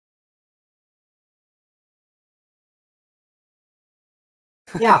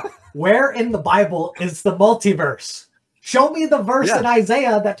Yeah, where in the Bible is the multiverse? Show me the verse in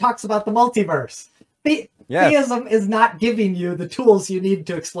Isaiah that talks about the multiverse. Theism is not giving you the tools you need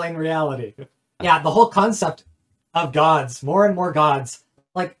to explain reality. Yeah, the whole concept of gods, more and more gods.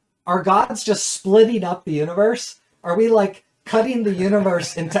 Like, are gods just splitting up the universe? Are we like cutting the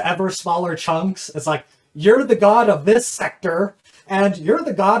universe into ever smaller chunks? It's like, you're the god of this sector, and you're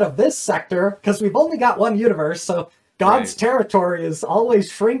the god of this sector, because we've only got one universe, so God's territory is always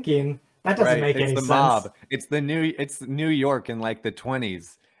shrinking. That doesn't make any sense. It's the mob. It's New York in like the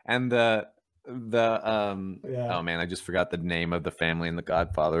 20s, and oh man, I just forgot the name of the family in The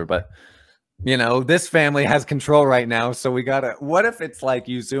Godfather, but you know, this family has control right now, so we gotta, what if it's like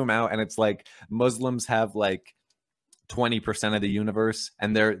you zoom out and it's like Muslims have like 20% of the universe,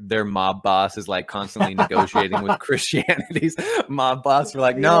 and their mob boss is like constantly negotiating with Christianity's mob boss. We're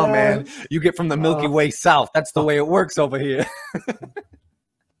like, no, man, you get from the Milky Way south. That's the way it works over here.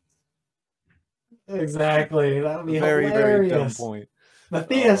 Exactly. That would be very, hilarious. very dumb point. The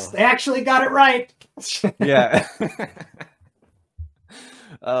theists, they actually got it right. Yeah.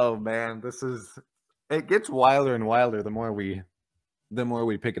 Oh man, it gets wilder and wilder the more we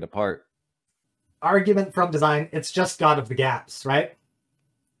pick it apart. Argument from design, it's just God of the gaps, right?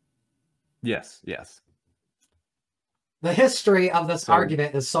 Yes, yes. The history of this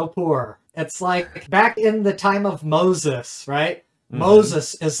argument is so poor. It's like back in the time of Moses, right?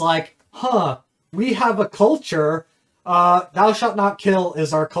 Moses is like, we have a culture. Thou shalt not kill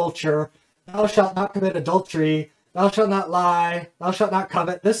is our culture. Thou shalt not commit adultery. Thou shalt not lie. Thou shalt not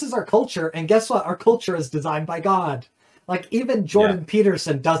covet. This is our culture. And guess what? Our culture is designed by God. Like, even Jordan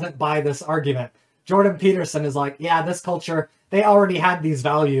Peterson doesn't buy this argument. Jordan Peterson is like, yeah, this culture, they already had these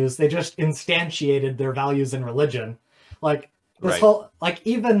values. They just instantiated their values in religion. Like, this whole, like,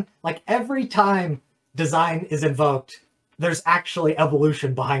 even, like, every time design is invoked, there's actually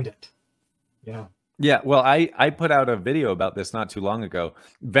evolution behind it. Yeah. Yeah, well, I put out a video about this not too long ago.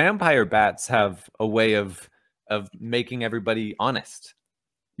 Vampire bats have a way of making everybody honest.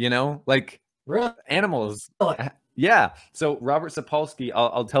 You know, like animals. Yeah. So Robert Sapolsky,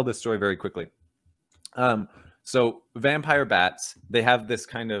 I'll tell this story very quickly. So vampire bats, they have this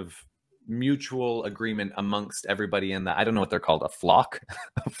kind of mutual agreement amongst everybody in the, I don't know what they're called, a flock,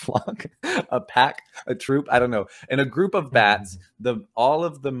 a pack, a troop, I don't know. In a group of bats, all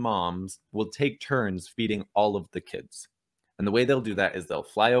of the moms will take turns feeding all of the kids. And the way they'll do that is they'll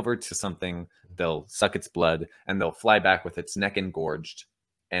fly over to something, they'll suck its blood, and they'll fly back with its neck engorged,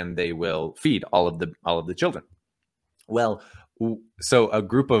 and they will feed all of the children. Well, so a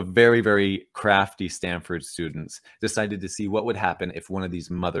group of very, very crafty Stanford students decided to see what would happen if one of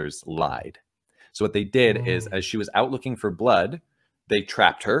these mothers lied. So what they did is, as she was out looking for blood, they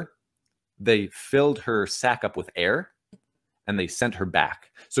trapped her, they filled her sack up with air, and they sent her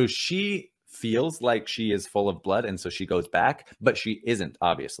back. So she feels like she is full of blood, and so she goes back, but she isn't,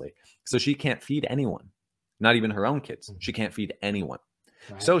 obviously. So she can't feed anyone, not even her own kids. She can't feed anyone.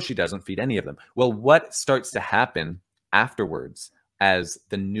 Right. So she doesn't feed any of them. Well, what starts to happen afterwards, as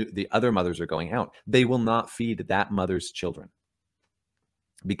the other mothers are going out, they will not feed that mother's children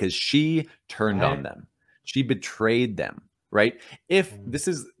because she turned on them. She betrayed them, right? If this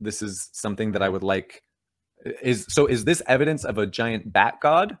is something that I would like, is this evidence of a giant bat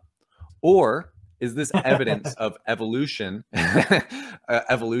god, or is this evidence of evolution,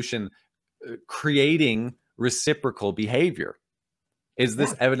 creating reciprocal behavior? Is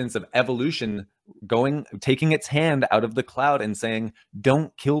this evidence of evolution taking its hand out of the cloud and saying,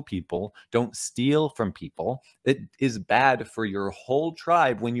 don't kill people, don't steal from people. It is bad for your whole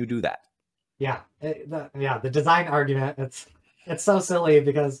tribe when you do that. Yeah. The design argument, it's so silly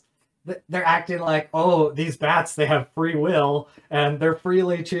because they're acting like, oh, these bats, they have free will and they're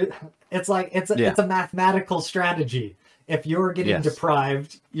freely it's like, it's a mathematical strategy. If you're getting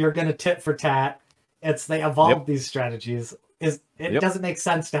deprived, you're going to tit for tat. They evolved these strategies. It doesn't make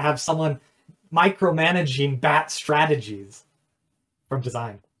sense to have someone micromanaging bat strategies from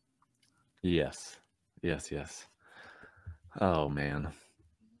design. Yes. Oh man.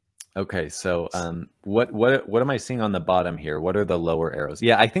 Okay, so what am I seeing on the bottom here? What are the lower arrows?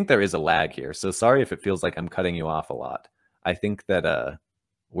 Yeah, I think there is a lag here. So sorry if it feels like I'm cutting you off a lot. I think that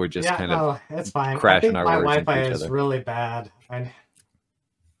we're just it's fine. crashing I think our my words Wi-Fi into each is other. really bad. I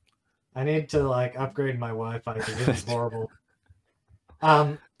need to like upgrade my Wi-Fi because it's horrible.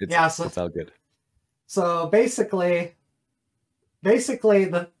 It's all good. So basically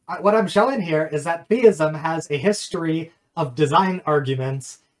what I'm showing here is that theism has a history of design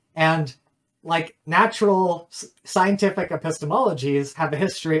arguments, and like natural scientific epistemologies have a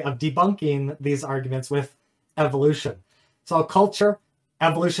history of debunking these arguments with evolution. So culture,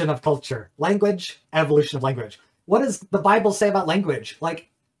 evolution of culture. Language, evolution of language. What does the Bible say about language? Like,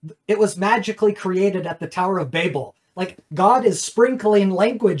 it was magically created at the Tower of Babel. Like, God is sprinkling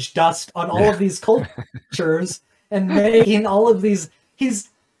language dust on all of these cultures and making all of these...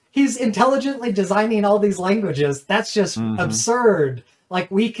 He's intelligently designing all these languages. That's just absurd. Like,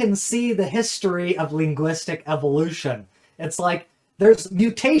 we can see the history of linguistic evolution. It's like, there's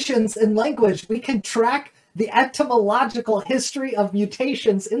mutations in language. We can track the etymological history of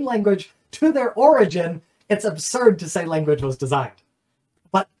mutations in language to their origin. It's absurd to say language was designed.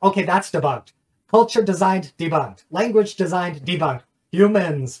 But, okay, that's debunked. Culture designed, debunked. Language designed, debunked.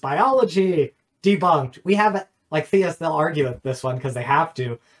 Humans, biology, debunked. We have it, like theists, they'll argue with this one because they have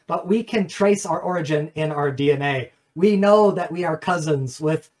to, but we can trace our origin in our DNA. We know that we are cousins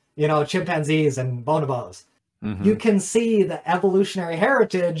with, you know, chimpanzees and bonobos. You can see the evolutionary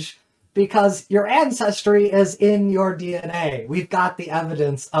heritage because your ancestry is in your DNA. We've got the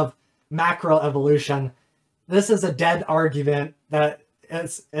evidence of macroevolution. This is a dead argument that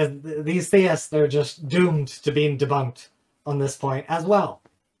these theists, they're just doomed to being debunked on this point as well.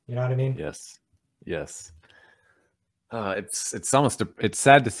 You know what I mean? Yes. Yes. It's almost it's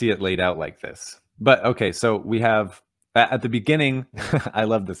sad to see it laid out like this. But okay, so we have at the beginning, I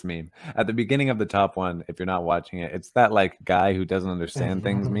love this meme. At the beginning of the top one, if you're not watching it, it's that like guy who doesn't understand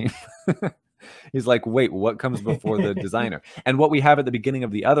things meme. He's like, wait, what comes before the designer? And what we have at the beginning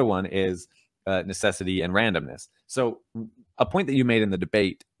of the other one is necessity and randomness. So a point that you made in the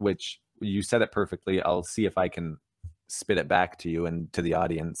debate, which you said it perfectly, I'll see if I can spit it back to you and to the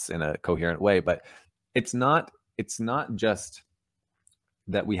audience in a coherent way, but it's not just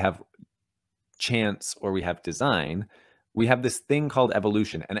that we have chance or we have design. We have this thing called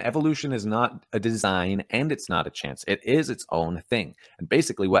evolution, and evolution is not a design and it's not a chance. It is its own thing. And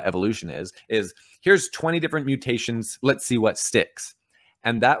basically what evolution is here's 20 different mutations. Let's see what sticks.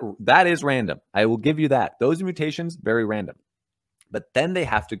 And that is random. I will give you that. Those mutations, very random. But then they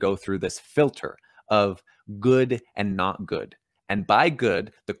have to go through this filter of good and not good. And by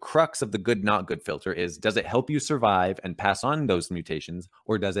good, the crux of the good, not good filter is, does it help you survive and pass on those mutations,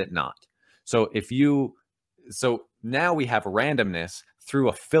 or does it not? So so now we have randomness through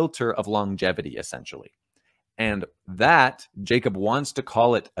a filter of longevity, essentially. And that, Jacob wants to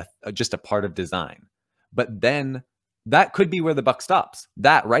call it just a part of design. But then that could be where the buck stops.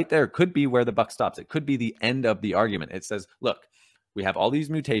 That right there could be where the buck stops. It could be the end of the argument. It says, look, we have all these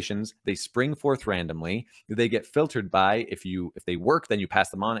mutations. They spring forth randomly. They get filtered by, if they work, then you pass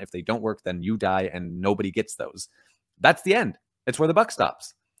them on. If they don't work, then you die and nobody gets those. That's the end. It's where the buck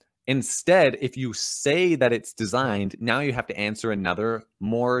stops. Instead, if you say that it's designed, now you have to answer another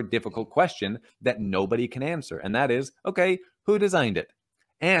more difficult question that nobody can answer. And that is, okay, who designed it?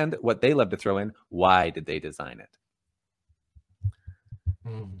 And what they love to throw in, why did they design it?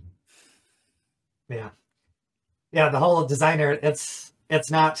 Yeah, the whole designer, it's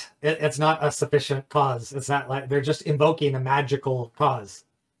not a sufficient cause. It's not like they're just invoking a magical cause.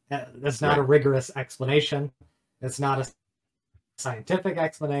 It's not a rigorous explanation. It's not a scientific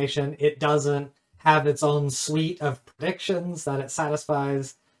explanation. It doesn't have its own suite of predictions that it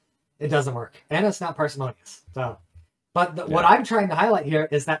satisfies. It doesn't work, and it's not parsimonious. So, but what I'm trying to highlight here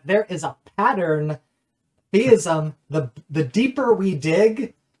is that there is a pattern. Theism, the deeper we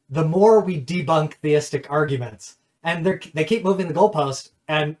dig, the more we debunk theistic arguments. And they keep moving the goalpost,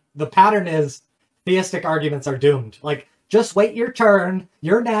 and the pattern is theistic arguments are doomed. Like, just wait your turn.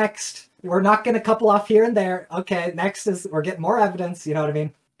 You're next. We're not going to couple off here and there. Okay, next is we're getting more evidence. You know what I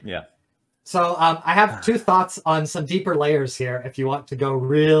mean? Yeah. So I have two thoughts on some deeper layers here if you want to go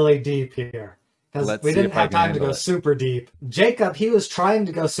really deep here. Because we didn't have time to go super deep. Jacob, he was trying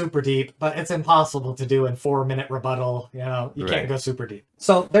to go super deep, but it's impossible to do in 4-minute rebuttal. You know, you can't go super deep.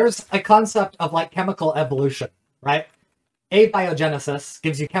 So there's a concept of like chemical evolution, right? Abiogenesis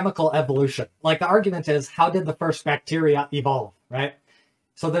gives you chemical evolution. Like the argument is, how did the first bacteria evolve, right?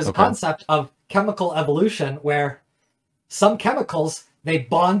 So there's a concept of chemical evolution where some chemicals, they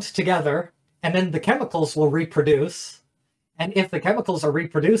bond together and then the chemicals will reproduce. And if the chemicals are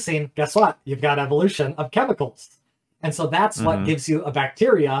reproducing, guess what? You've got evolution of chemicals. And so that's what gives you a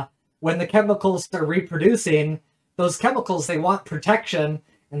bacteria. When the chemicals are reproducing, those chemicals, they want protection.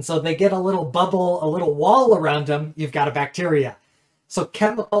 And so they get a little bubble, a little wall around them. You've got a bacteria. So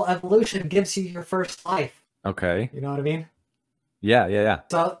chemical evolution gives you your first life. Okay. You know what I mean? Yeah.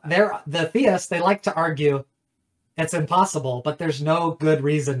 So the theists, they like to argue it's impossible, but there's no good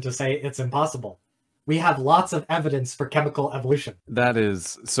reason to say it's impossible. We have lots of evidence for chemical evolution. That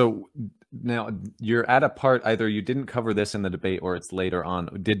is, so now you're at a part, either you didn't cover this in the debate or it's later on.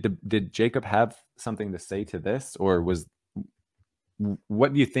 Did Jacob have something to say to this, or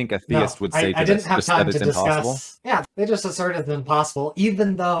What do you think a theist would say to I this? didn't have Just time that to it's discuss. impossible? Yeah, they just asserted it's impossible,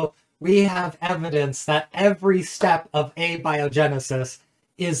 even though we have evidence that every step of abiogenesis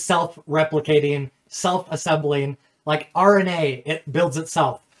is self-replicating, self-assembling. Like RNA, it builds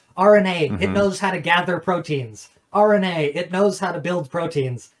itself. RNA, it knows how to gather proteins. RNA, it knows how to build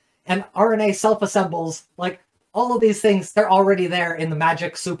proteins. And RNA self-assembles. Like, all of these things, they're already there in the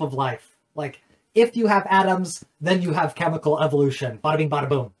magic soup of life. Like, if you have atoms, then you have chemical evolution. Bada bing, bada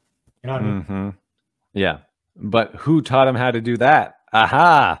boom. You know what I mean? Yeah. But who taught him how to do that?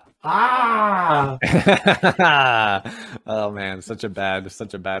 Aha! Ah! Oh man, such a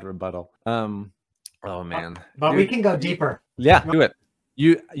bad rebuttal. Oh man. But we can go deeper. Yeah, do it.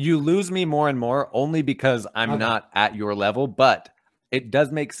 You lose me more and more only because I'm not at your level, but it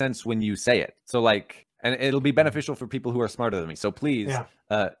does make sense when you say it. So like, and it'll be beneficial for people who are smarter than me. So please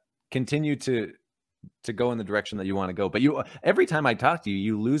continue to go in the direction that you want to go. But every time I talk to you,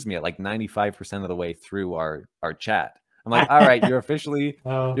 you lose me at like 95% of the way through our chat. I'm like, all right, you're officially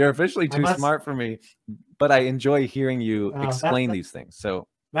too smart for me, but I enjoy hearing you explain these things. So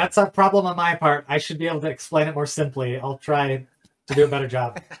that's a problem on my part. I should be able to explain it more simply. I'll try to do a better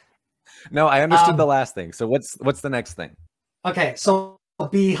job. No, I understood the last thing. So what's the next thing? Okay, so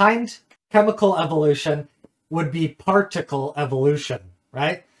behind chemical evolution would be particle evolution,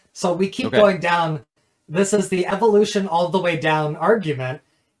 right? So we keep going down. This is the evolution all the way down argument.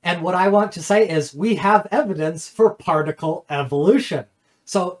 And what I want to say is we have evidence for particle evolution.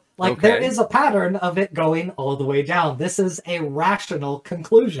 So like there is a pattern of it going all the way down. This is a rational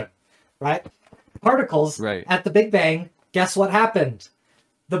conclusion, right? Particles at the Big Bang, guess what happened?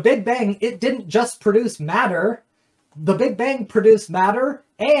 The Big Bang, it didn't just produce matter. The Big Bang produced matter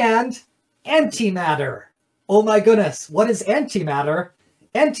and antimatter. Oh my goodness, what is antimatter?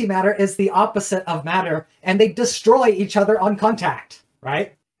 Antimatter is the opposite of matter, and they destroy each other on contact,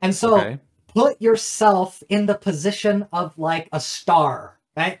 right? And so put yourself in the position of like a star,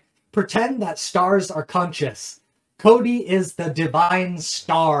 right? Pretend that stars are conscious. Cody is the divine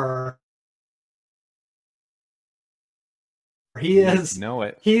star. He is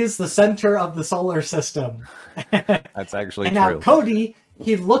the center of the solar system. That's actually true. Now Cody,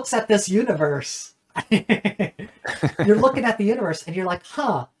 he looks at this universe. You're looking at the universe and you're like,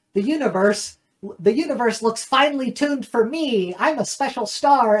 huh, the universe looks finely tuned for me. I'm a special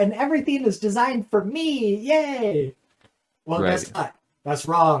star and everything is designed for me. Yay. Well, guess what? That's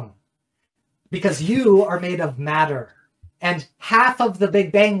wrong. Because you are made of matter. And half of the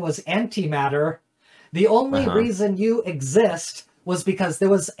Big Bang was antimatter. The only reason you exist was because there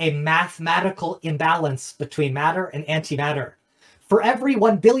was a mathematical imbalance between matter and antimatter. For every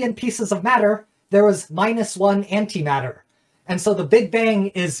 1 billion pieces of matter, there was -1 antimatter. And so the Big Bang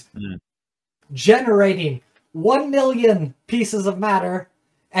is generating 1 million pieces of matter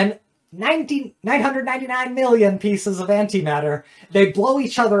and 999 million pieces of antimatter. They blow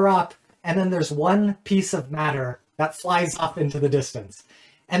each other up, and then there's one piece of matter that flies off into the distance.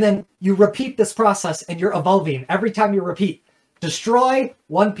 And then you repeat this process, and you're evolving. Every time you repeat, destroy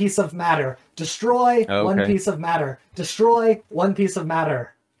 1 piece of matter, destroy 1 piece of matter, destroy 1 piece of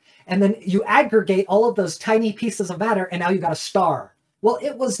matter. And then you aggregate all of those tiny pieces of matter, and now you got a star. Well,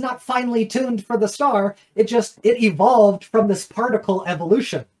 it was not finely tuned for the star. It evolved from this particle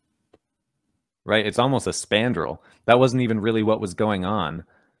evolution. Right. It's almost a spandrel. That wasn't even really what was going on.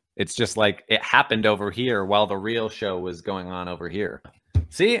 It's just like it happened over here while the real show was going on over here.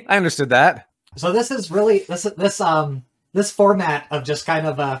 See, I understood that. So this is really this format of just kind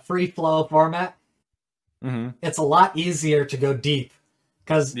of a free flow format. It's a lot easier to go deep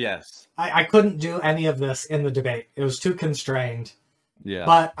because I couldn't do any of this in the debate. It was too constrained. Yeah.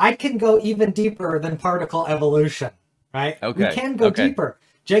 But I can go even deeper than particle evolution, right? Okay. We can go deeper.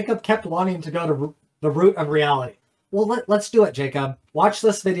 Jacob kept wanting to go to the root of reality. Well, let's do it, Jacob. Watch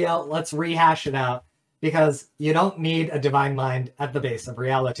this video. Let's rehash it out because you don't need a divine mind at the base of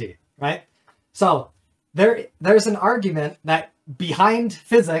reality, right? So there's an argument that behind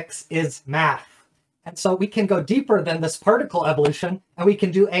physics is math. And so we can go deeper than this particle evolution and we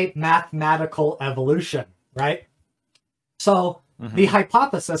can do a mathematical evolution, right? So the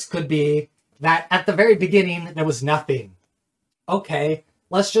hypothesis could be that at the very beginning, there was nothing. Okay,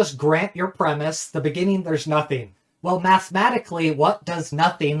 let's just grant your premise. The beginning, there's nothing. Well, mathematically, what does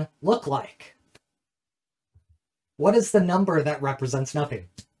nothing look like? What is the number that represents nothing?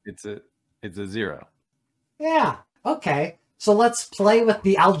 It's a 0. Yeah, okay. So let's play with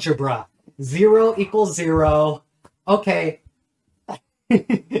the algebra. 0 equals 0. Okay.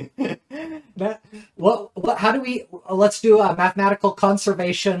 How do we, let's do a mathematical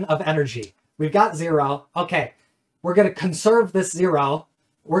conservation of energy. We've got 0. Okay. we're going to conserve this 0.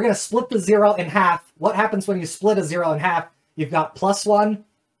 We're going to split the 0 in half. What happens when you split a 0 in half? You've got +1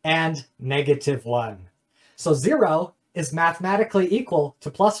 and -1. So 0 is mathematically equal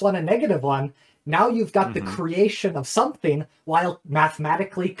to +1 and -1. Now you've got the creation of something while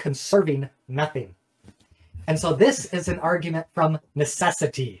mathematically conserving nothing. And so this is an argument from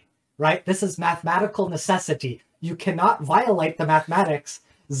necessity, right? This is mathematical necessity. You cannot violate the mathematics.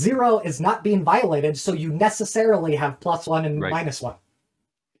 0 is not being violated, so you necessarily have +1 and -1.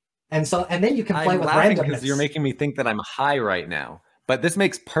 And so, and then you can play with randomness. Because you're making me think that I'm high right now, but this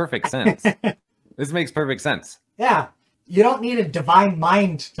makes perfect sense. This makes perfect sense. Yeah. You don't need a divine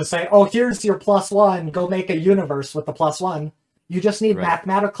mind to say, oh, here's your +1, go make a universe with the +1. You just need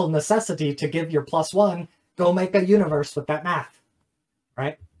mathematical necessity to give your +1, go make a universe with that math,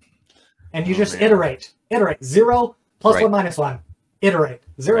 right? And you just iterate. 0 +1 -1. Iterate.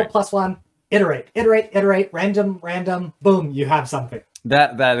 0 +1. Iterate. Random. Boom. You have something.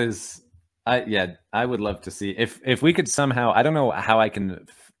 That is, I would love to see if we could somehow. I don't know how I can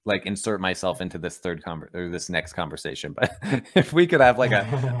like insert myself into this this next conversation, but if we could have like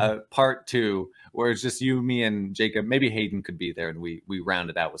a part 2 where it's just you, me, and Jacob. Maybe Hayden could be there, and we round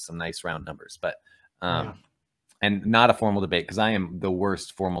it out with some nice round numbers, but and not a formal debate, because I am the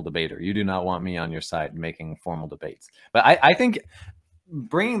worst formal debater. You do not want me on your side making formal debates. But I think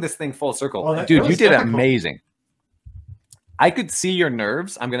bringing this thing full circle, dude, you did amazing. I could see your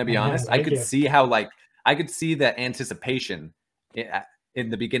nerves. I'm going to be honest. I could see how, like, I could see the anticipation in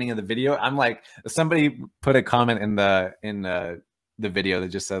the beginning of the video. I'm like, somebody put a comment in the video that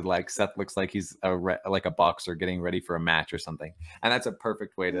just said, like, Seth looks like he's like a boxer getting ready for a match or something. And that's a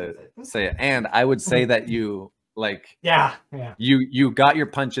perfect way to say it. And I would say that you, like, you got your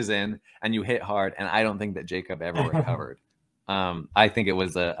punches in and you hit hard. And I don't think that Jacob ever recovered. I think it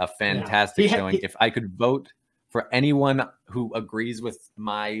was a fantastic showing. If I could vote for anyone who agrees with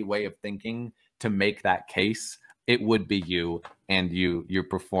my way of thinking to make that case, it would be you, and you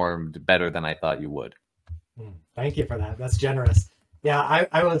performed better than I thought you would. Thank you for that. That's generous. Yeah,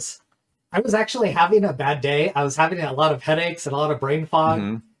 I was actually having a bad day. I was having a lot of headaches and a lot of brain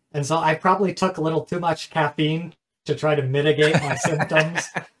fog. And so I probably took a little too much caffeine to try to mitigate my symptoms.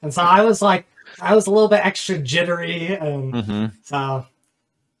 And so I was like, I was a little bit extra jittery. And so,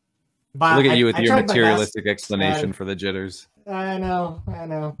 but look at you with your materialistic explanation for the jitters. I know.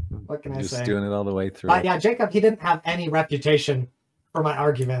 What can I say? Just doing it all the way through. But yeah, Jacob, he didn't have any reputation for my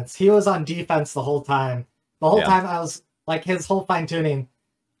arguments. He was on defense the whole time. The whole time I was like, his whole fine tuning,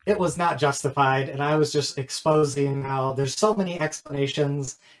 it was not justified. And I was just exposing how there's so many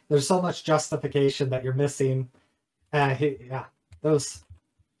explanations. There's so much justification that you're missing. He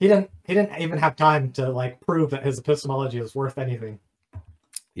didn't even have time to, like, prove that his epistemology is worth anything.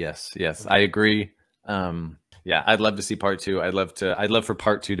 Yes, I agree. Yeah, I'd love to see part 2. I'd love for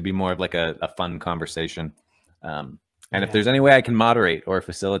part 2 to be more of like a fun conversation. And if there's any way I can moderate or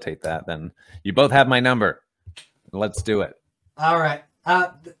facilitate that, then you both have my number. Let's do it. All right.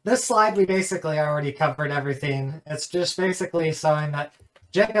 This slide, we basically already covered everything. It's just basically showing that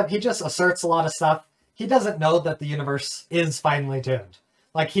Jacob, he just asserts a lot of stuff. He doesn't know that the universe is finely tuned.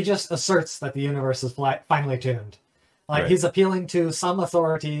 Like, he just asserts that the universe is finely tuned. Like, he's appealing to some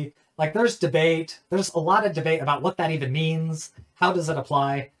authority. Like, there's debate. There's a lot of debate about what that even means. How does it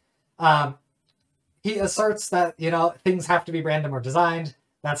apply? He asserts that, things have to be random or designed.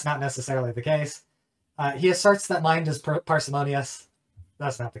 That's not necessarily the case. He asserts that mind is parsimonious.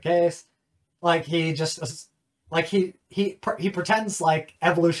 That's not the case. Like, he just, like, he pretends like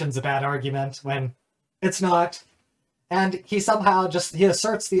evolution's a bad argument when it's not. And he somehow he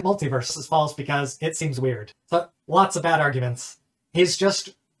asserts the multiverse is false because it seems weird. So lots of bad arguments. He's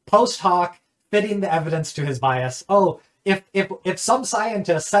just post hoc fitting the evidence to his bias. Oh, if some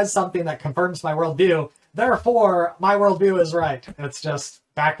scientist says something that confirms my worldview, therefore my worldview is right. It's just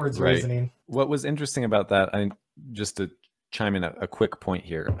backwards reasoning. What was interesting about that, just to chime in a quick point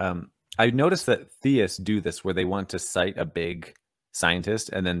here, I noticed that theists do this where they want to cite a big scientist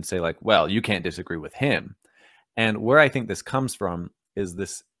and then say, like, well, you can't disagree with him. And where I think this comes from is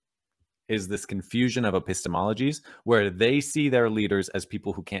this confusion of epistemologies where they see their leaders as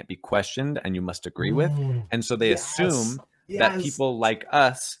people who can't be questioned and you must agree with. And so they assume that people like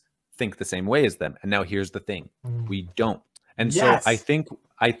us think the same way as them. And now here's the thing. We don't. And so I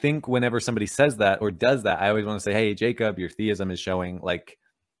think whenever somebody says that or does that, I always want to say, hey, Jacob, your theism is showing, like,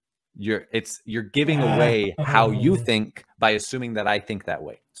 you're giving away how you think by assuming that I think that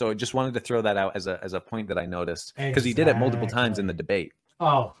way. So I just wanted to throw that out as a point that I noticed, because he did it multiple times in the debate.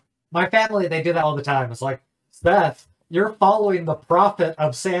 Oh, my family, they do that all the time. It's like, Seth, you're following the prophet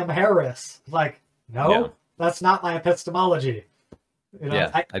of Sam Harris. Like, no, That's not my epistemology. You know,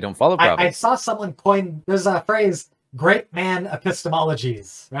 yeah, I don't follow prophets. I saw someone coin, there's a phrase, great man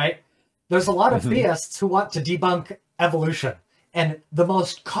epistemologies, right? There's a lot of theists who want to debunk evolution. And the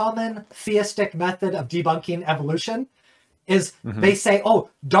most common theistic method of debunking evolution is they say, oh,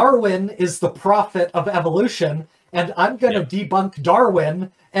 Darwin is the prophet of evolution, and I'm going to debunk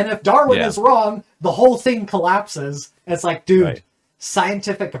Darwin. And if Darwin is wrong, the whole thing collapses. It's like, dude,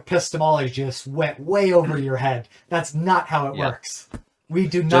 scientific epistemology just went way over your head. That's not how it works. We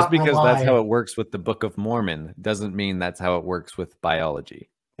do not just because that's how it works with the Book of Mormon doesn't mean that's how it works with biology.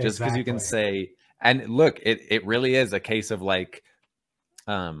 Just because you can say, and look, it really is a case of like,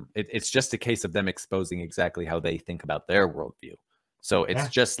 it's just a case of them exposing exactly how they think about their worldview. So it's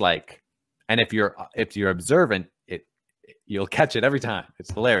just like, and if you're observant, you'll catch it every time.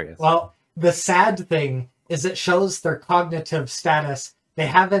 It's hilarious. Well, the sad thing is it shows their cognitive status. They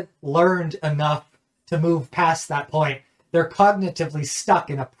haven't learned enough to move past that point. They're cognitively stuck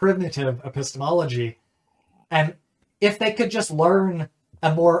in a primitive epistemology. And if they could just learn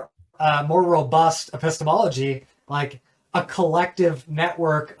a more robust epistemology, like a collective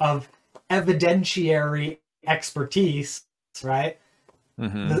network of evidentiary expertise, right?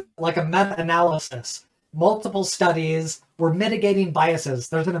 Like a meta-analysis, multiple studies, we're mitigating biases.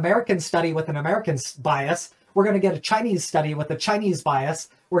 There's an American study with an American bias. We're going to get a Chinese study with a Chinese bias.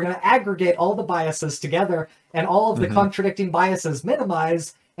 We're going to aggregate all the biases together and all of the contradicting biases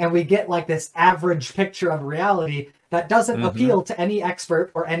minimize, and we get like this average picture of reality that doesn't appeal to any expert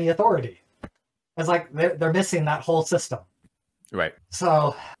or any authority. It's like they're missing that whole system. Right.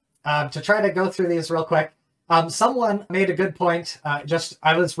 So to try to go through these real quick, someone made a good point.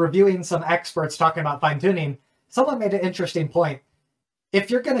 I was reviewing some experts talking about fine-tuning. Someone made an interesting point. If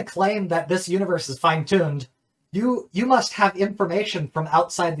you're going to claim that this universe is fine-tuned, you must have information from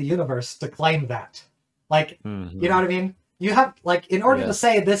outside the universe to claim that. Like, you know what I mean? You have, like, in order to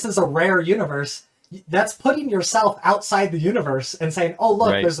say this is a rare universe, that's putting yourself outside the universe and saying, oh,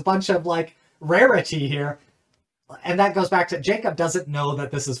 look, there's a bunch of, like, rarity here. And that goes back to Jacob doesn't know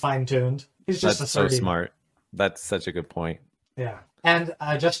that this is fine-tuned. He's just asserting. That's so smart. That's such a good point. Yeah. And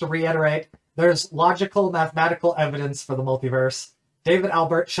just to reiterate, there's logical mathematical evidence for the multiverse. David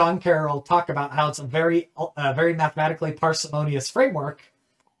Albert, Sean Carroll talk about how it's a very mathematically parsimonious framework.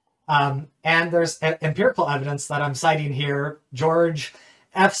 And there's empirical evidence that I'm citing here. George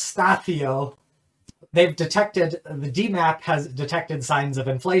F. Stathio, they've detected, the DMAP has detected signs of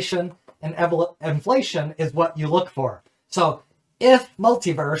inflation, and inflation is what you look for. So if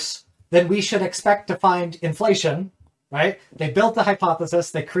multiverse, then we should expect to find inflation, right? They built the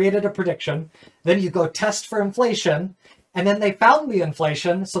hypothesis, they created a prediction, then you go test for inflation, and then they found the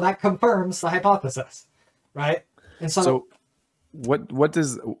inflation, so that confirms the hypothesis, right? And so what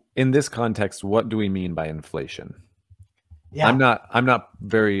does, in this context, what do we mean by inflation? Yeah. I'm not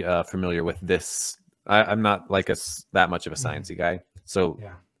very familiar with this. I'm not like that much of a sciencey guy. So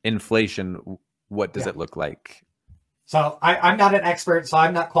inflation, what does it look like? So I'm not an expert, so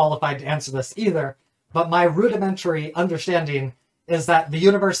I'm not qualified to answer this either. But my rudimentary understanding is that the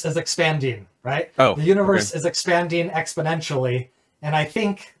universe is expanding, right? Oh, the universe is expanding exponentially. And I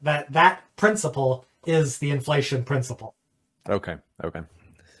think that principle is the inflation principle. Okay.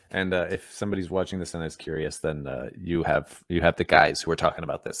 And if somebody's watching this and is curious, then you have the guys who are talking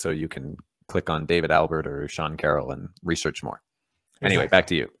about this. So you can click on David Albert or Sean Carroll and research more. Anyway, back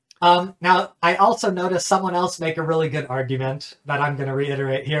to you. Now, I also noticed someone else make a really good argument that I'm going to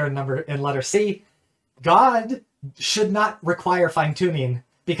reiterate here in letter C. God should not require fine-tuning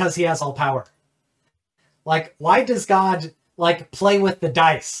because he has all power. Like, why does God, like, play with the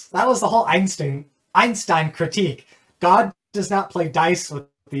dice? That was the whole Einstein critique. God does not play dice with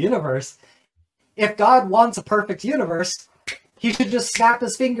the universe. If God wants a perfect universe, he should just snap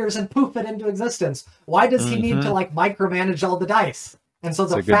his fingers and poof it into existence. Why does he need to, like, micromanage all the dice? And so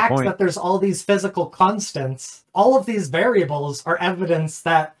the fact that there's all these physical constants, all of these variables are evidence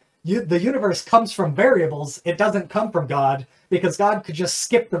that the universe comes from variables. It doesn't come from God, because God could just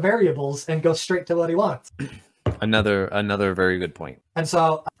skip the variables and go straight to what he wants. Another very good point. And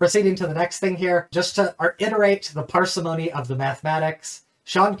so proceeding to the next thing here, just to iterate the parsimony of the mathematics,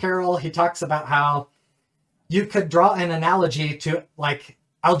 Sean Carroll, he talks about how you could draw an analogy to like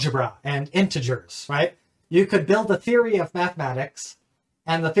algebra and integers, right? You could build a theory of mathematics,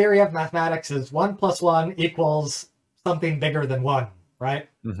 and the theory of mathematics is 1 + 1 equals something bigger than 1, right?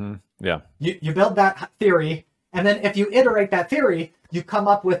 Yeah. You build that theory, and then if you iterate that theory, you come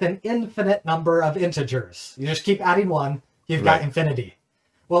up with an infinite number of integers. You just keep adding 1, you've got infinity.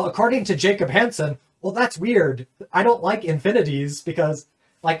 Well, according to Jacob Hansen, well, that's weird. I don't like infinities because,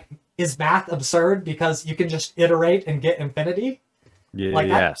 like, is math absurd because you can just iterate and get infinity? Yeah, like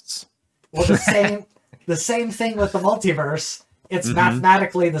that? Yes. Well, the same thing with the multiverse. It's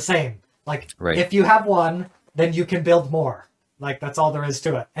mathematically the same. Like, if you have one, then you can build more. Like, that's all there is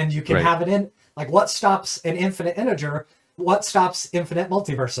to it. And you can have it in, like, what stops an infinite integer? What stops infinite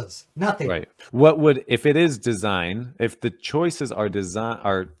multiverses? Nothing. Right. What would, if it is design, if the choices are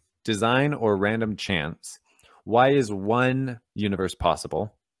design or random chance, why is one universe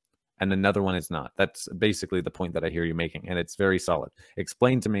possible and another one is not? That's basically the point that I hear you making, and it's very solid.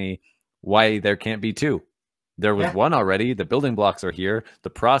 Explain to me why there can't be two. There was one already. The building blocks are here. The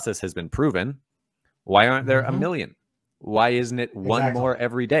process has been proven. Why aren't there a million? Why isn't it one more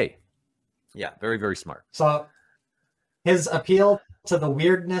every day? Yeah, very, very smart. So his appeal to the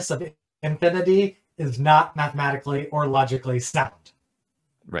weirdness of infinity is not mathematically or logically sound.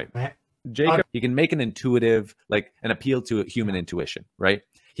 Right. Jacob, he can make an intuitive, like an appeal to human intuition, right?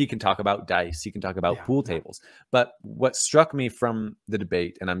 He can talk about dice. He can talk about pool tables. But what struck me from the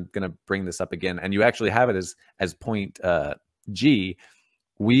debate, and I'm going to bring this up again, and you actually have it as point G,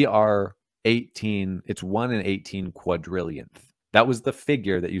 we are 18. It's 1 in 18 quadrillionth. That was the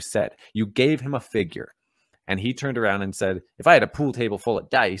figure that you said. You gave him a figure. And he turned around and said, if I had a pool table full of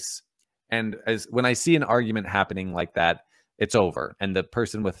dice, and when I see an argument happening like that, it's over. And the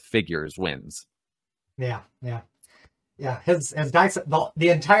person with figures wins. Yeah. His dice, the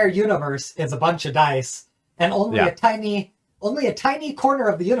entire universe is a bunch of dice, and only a tiny corner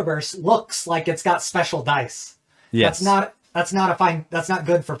of the universe looks like it's got special dice. Yes. That's not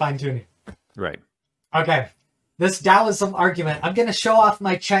good for fine tuning. Right. Okay. This Taoism argument, I'm going to show off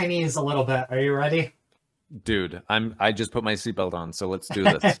my Chinese a little bit. Are you ready? Dude, I just put my seatbelt on, so let's do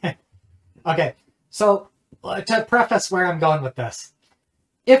this. Okay. So to preface where I'm going with this,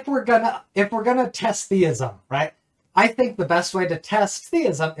 if we're gonna test theism, right? I think the best way to test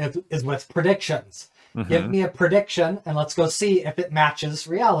theism is with predictions. Give me a prediction and let's go see if it matches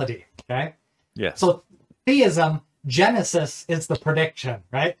reality. Okay. Yes. So theism, Genesis is the prediction,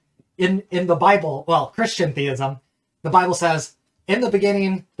 right? In the Bible, well, Christian theism, the Bible says, in the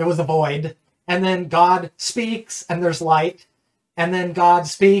beginning there was a void, and then God speaks and there's light, and then God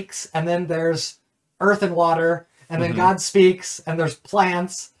speaks and then there's earth and water, and then God speaks and there's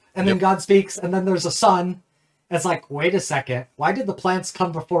plants, and then God speaks and then there's a sun. It's like, wait a second, why did the plants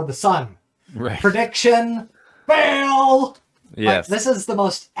come before the sun? Right. Prediction fail. Yes. Like, this is the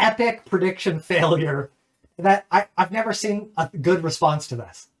most epic prediction failure that I've never seen a good response to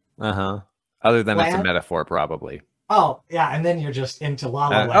this. Other than it's a metaphor, probably. Oh, yeah, and then you're just into La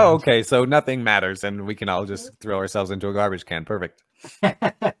La Land. Oh, okay, so nothing matters, and we can all just throw ourselves into a garbage can. Perfect.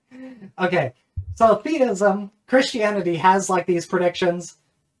 Okay, so theism, Christianity has, like, these predictions.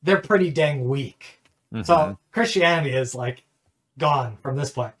 They're pretty dang weak. So Christianity is, like, gone from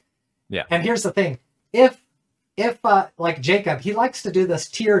this point. Yeah. And here's the thing. If like, Jacob, he likes to do this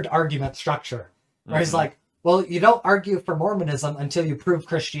tiered argument structure, where he's like, well, you don't argue for Mormonism until you prove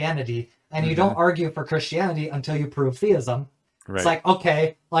Christianity, and you don't argue for Christianity until you prove theism. Right. It's like,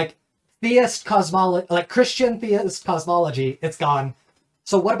 okay, like theist cosmology, like Christian theist cosmology, it's gone.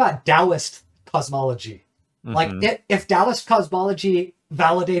 So what about Taoist cosmology? Like, if Taoist cosmology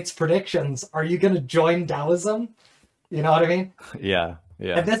validates predictions, are you going to join Taoism? You know what I mean? Yeah.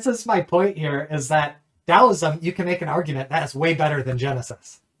 And this is my point here, is that Taoism, you can make an argument that is way better than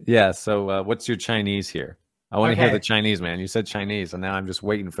Genesis. Yeah, so what's your Chinese here? I want to hear the Chinese, man. You said Chinese, and now I'm just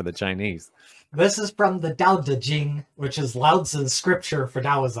waiting for the Chinese. This is from the Tao Te Ching, which is Lao Tzu's scripture for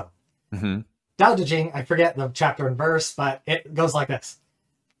Taoism. Tao Te Ching, I forget the chapter and verse, but it goes like this.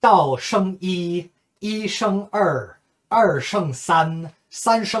 Dao sheng yi, yi sheng sheng san,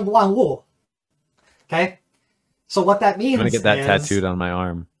 san sheng wan wu. Okay? So what that means is... I'm going to get that tattooed on my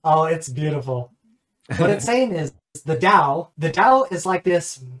arm. Oh, it's beautiful. What it's saying is the Tao is like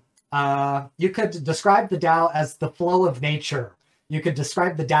this... you could describe the Tao as the flow of nature. You could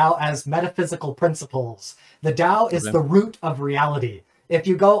describe the Tao as metaphysical principles. The Tao is the root of reality. If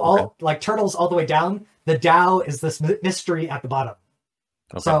you go like turtles all the way down, the Tao is this mystery at the bottom.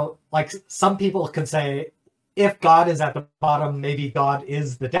 So, like, some people could say, if God is at the bottom, maybe God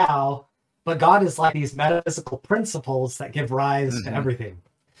is the Tao, but God is like these metaphysical principles that give rise to everything.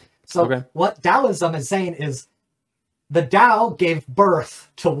 So what Taoism is saying is, the Tao gave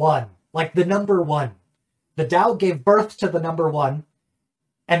birth to one, like the number one. The Tao gave birth to the number one,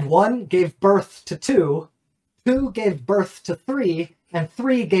 and one gave birth to two gave birth to three, and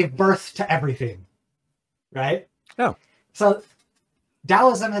three gave birth to everything. Right? Oh. So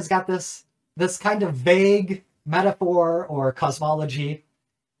Taoism has got this kind of vague metaphor or cosmology,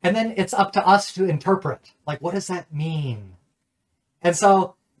 and then it's up to us to interpret. Like, what does that mean? And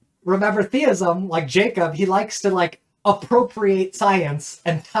so remember theism, like Jacob, he likes to like appropriate science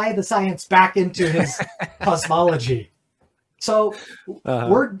and tie the science back into his cosmology. So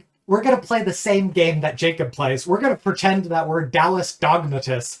we're going to play the same game that Jacob plays. We're going to pretend that we're Taoist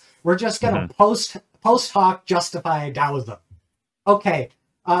dogmatists. We're just going to post hoc justify Taoism. Okay,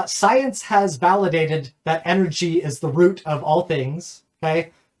 science has validated that energy is the root of all things.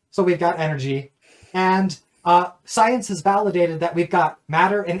 Okay, so we've got energy. And science has validated that we've got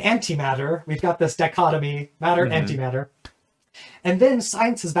matter and antimatter. We've got this dichotomy, matter, antimatter. And then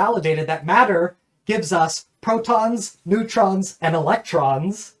science has validated that matter gives us protons, neutrons, and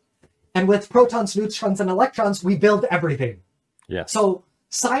electrons. And with protons, neutrons, and electrons, we build everything. Yeah. So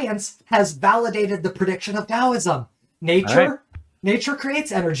science has validated the prediction of Taoism. Nature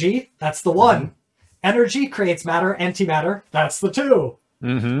creates energy. That's the one. Energy creates matter, antimatter. That's the two.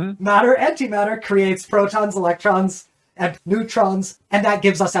 Matter, antimatter creates protons, electrons, and neutrons, and that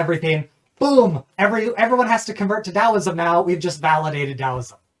gives us everything. Boom! Everyone has to convert to Taoism now. We've just validated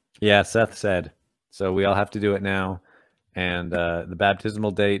Taoism. Yeah, Seth said. So we all have to do it now. And the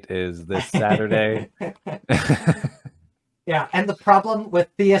baptismal date is this Saturday. Yeah, and the problem with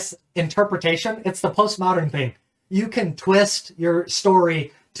theist interpretation, it's the postmodern thing. You can twist your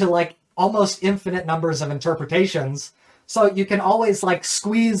story to like almost infinite numbers of interpretations. So you can always like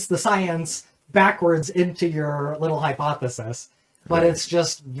squeeze the science backwards into your little hypothesis. But it's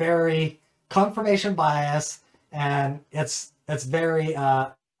just very confirmation bias, and it's very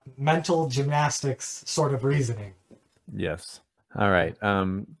mental gymnastics sort of reasoning. Yes. All right.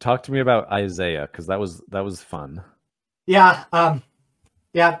 Talk to me about Isaiah, because that was fun. Yeah.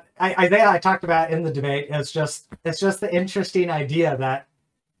 Isaiah I talked about in the debate. It's just the interesting idea that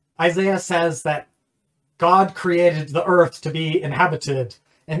Isaiah says that God created the earth to be inhabited,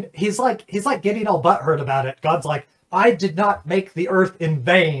 and he's like getting all butthurt about it. God's like, I did not make the earth in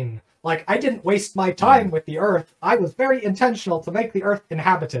vain. Like, I didn't waste my time with the earth. I was very intentional to make the earth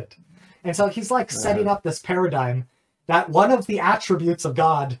inhabited. And so he's like setting up this paradigm that one of the attributes of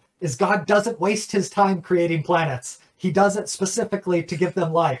God is God doesn't waste his time creating planets. He does it specifically to give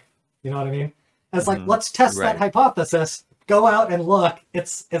them life. You know what I mean? And it's like, let's test that hypothesis. Go out and look.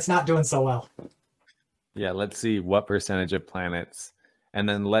 It's not doing so well. Yeah, let's see what percentage of planets. And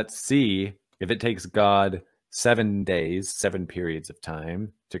then let's see if it takes God 7 days, 7 periods of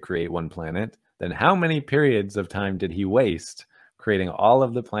time to create one planet, then how many periods of time did he waste creating all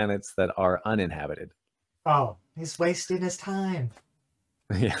of the planets that are uninhabited? Oh, he's wasting his time.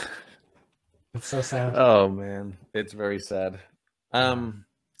 Yeah. It's so sad. Oh man, it's very sad.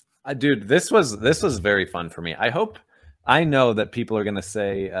 Dude, this was very fun for me. I know that people are gonna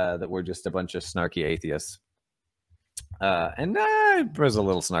say that we're just a bunch of snarky atheists. And I was a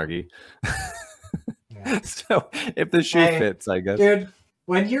little snarky. So if the shoe fits, I guess. Dude,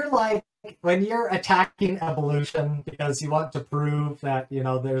 when you're attacking evolution because you want to prove that, you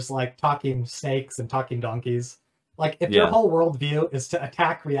know, there's like talking snakes and talking donkeys, like if your whole worldview is to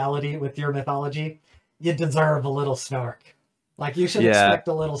attack reality with your mythology, you deserve a little snark. Like you should expect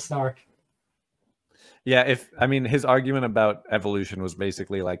a little snark. Yeah, his argument about evolution was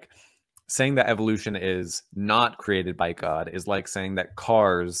basically like saying that evolution is not created by God is like saying that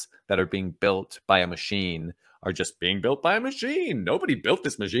cars that are being built by a machine are just being built by a machine. Nobody built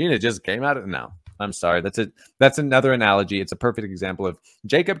this machine. It just came out of... No, I'm sorry. That's another analogy. It's a perfect example of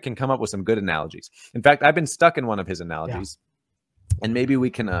Jacob can come up with some good analogies. In fact, I've been stuck in one of his analogies. And maybe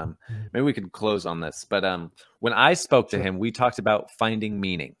we can close on this. But when I spoke to him, we talked about finding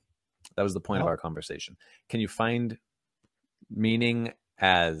meaning. That was the point of our conversation. Can you find meaning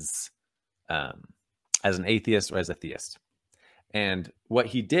as an atheist or as a theist? And what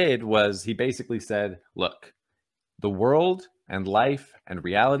he did was he basically said, look, the world and life and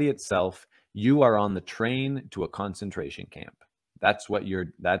reality itself, you are on the train to a concentration camp. That's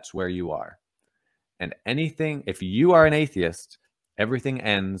where you are. And anything, if you are an atheist, everything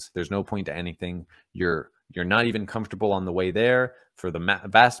ends. There's no point to anything. You're not even comfortable on the way there. For the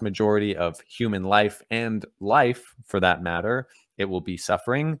vast majority of human life and life, for that matter, it will be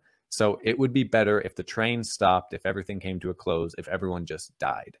suffering. So it would be better if the train stopped, if everything came to a close, if everyone just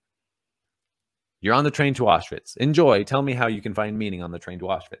died. You're on the train to Auschwitz. Enjoy. Tell me how you can find meaning on the train to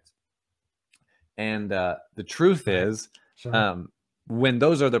Auschwitz. And the truth is, when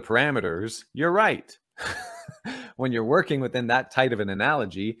those are the parameters, you're right. When you're working within that tight of an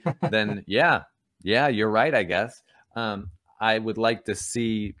analogy, then yeah, you're right, I guess. I would like to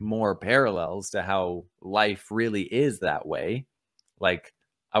see more parallels to how life really is that way. Like,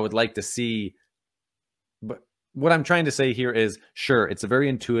 I would like to see, but what I'm trying to say here is, sure, it's a very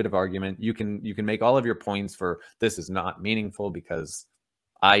intuitive argument. You can make all of your points for this is not meaningful because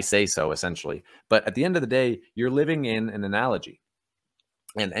I say so, essentially. But at the end of the day, you're living in an analogy.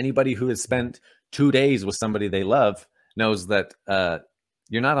 And anybody who has spent 2 days with somebody they love knows that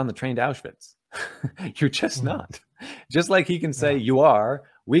you're not on the train to Auschwitz. You're just not. Just like he can say you are,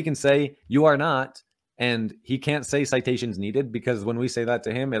 we can say you are not. And he can't say citations needed, because when we say that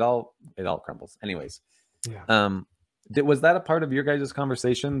to him, it all crumbles. Anyways, was that a part of your guys'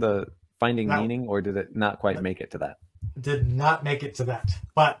 conversation, the finding meaning, or did it not quite make it to that? Did not make it to that,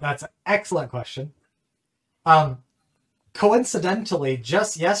 but that's an excellent question. Coincidentally,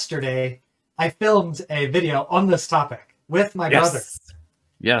 just yesterday, I filmed a video on this topic with my brother.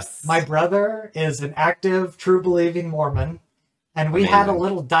 Yes. My brother is an active, true believing Mormon, and we had a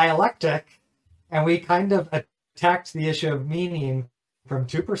little dialectic, and we kind of attacked the issue of meaning from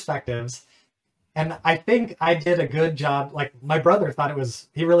two perspectives. And I think I did a good job. Like, my brother thought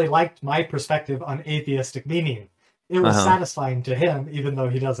he really liked my perspective on atheistic meaning. It was satisfying to him, even though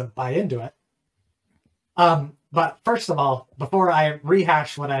he doesn't buy into it. But first of all, before I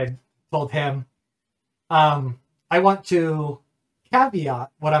rehash what I told him, I want to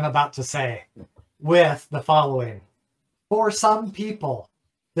caveat what I'm about to say with the following. For some people,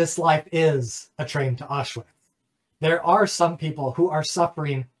 this life is a train to Auschwitz. There are some people who are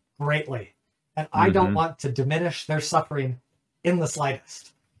suffering greatly, and I don't want to diminish their suffering in the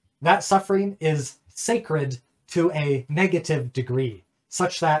slightest. That suffering is sacred to a negative degree,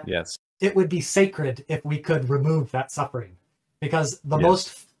 such that it would be sacred if we could remove that suffering, because the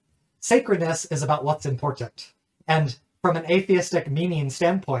most sacredness is about what's important. And from an atheistic meaning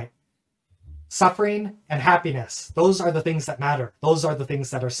standpoint, suffering and happiness, those are the things that matter. Those are the things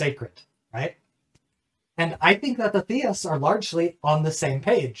that are sacred, right? And I think that the theists are largely on the same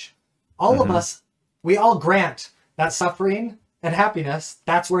page. All of us, we all grant that suffering and happiness,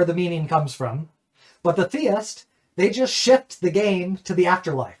 that's where the meaning comes from. But the theist, they just shift the game to the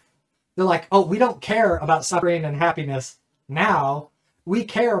afterlife. They're like, oh, we don't care about suffering and happiness now. We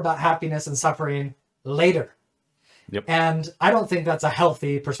care about happiness and suffering later. And I don't think that's a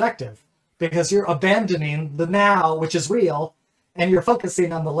healthy perspective, because you're abandoning the now, which is real, and you're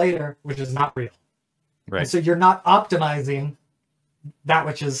focusing on the later, which is not real. And so you're not optimizing that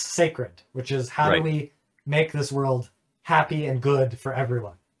which is sacred, which is how do we make this world happy and good for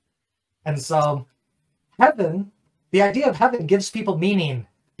everyone. And so heaven, the idea of heaven gives people meaning,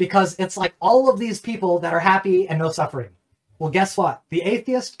 because it's like all of these people that are happy and no suffering. Well, guess what? The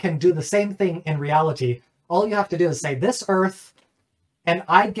atheist can do the same thing in reality. All you have to do is say, this earth, and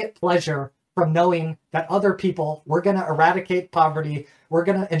I get pleasure from knowing that other people, we're going to eradicate poverty. We're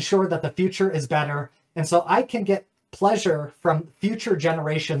going to ensure that the future is better. And so I can get pleasure from future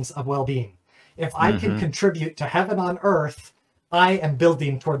generations of well-being. If I can contribute to heaven on earth, I am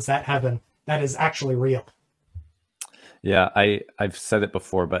building towards that heaven that is actually real. Yeah, I've said it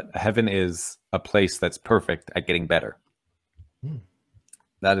before, but heaven is a place that's perfect at getting better.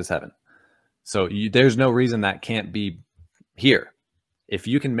 That is heaven. So there's no reason that can't be here. If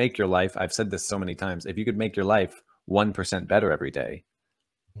you can make your life, I've said this so many times, if you could make your life 1% better every day,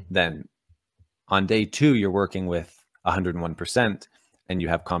 then on day 2, you're working with 101%, and you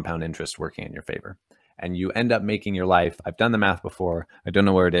have compound interest working in your favor. And you end up making your life, I've done the math before, I don't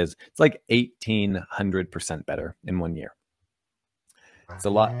know where it is, it's like 1,800% better in 1 year. It's a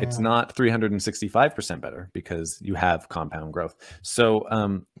lot. It's not 365% better, because you have compound growth. So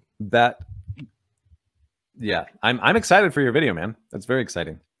I'm excited for your video, man. That's very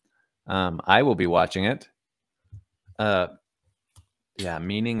exciting. I will be watching it. Yeah,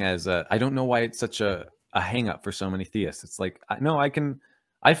 meaning as I don't know why it's such a hang up for so many theists. It's like,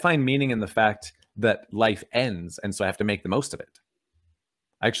 I find meaning in the fact that life ends, and so I have to make the most of it.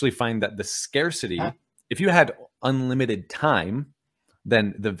 I actually find that the scarcity, if you had unlimited time,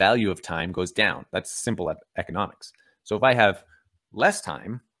 then the value of time goes down. That's simple economics. So if I have less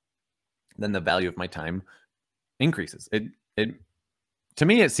time, then the value of my time increases. To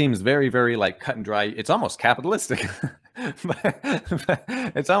me, it seems very, very like cut and dry. It's almost capitalistic. but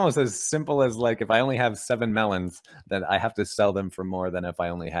it's almost as simple as like, if I only have 7 melons, then I have to sell them for more than if I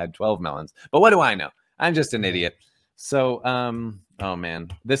only had 12 melons. But what do I know? I'm just an idiot. So, oh man,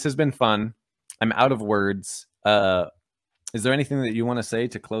 this has been fun. I'm out of words. Is there anything that you want to say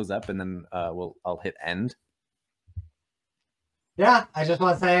to close up, and then I'll hit end? Yeah, I just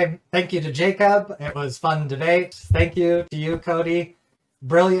want to say thank you to Jacob. It was fun debate. Thank you to you, Cody.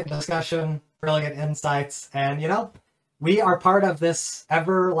 Brilliant discussion, brilliant insights. And, we are part of this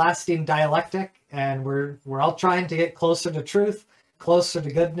everlasting dialectic, and we're all trying to get closer to truth, closer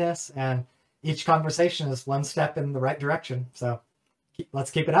to goodness, and each conversation is one step in the right direction. So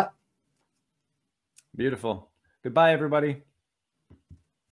let's keep it up. Beautiful. Goodbye, everybody.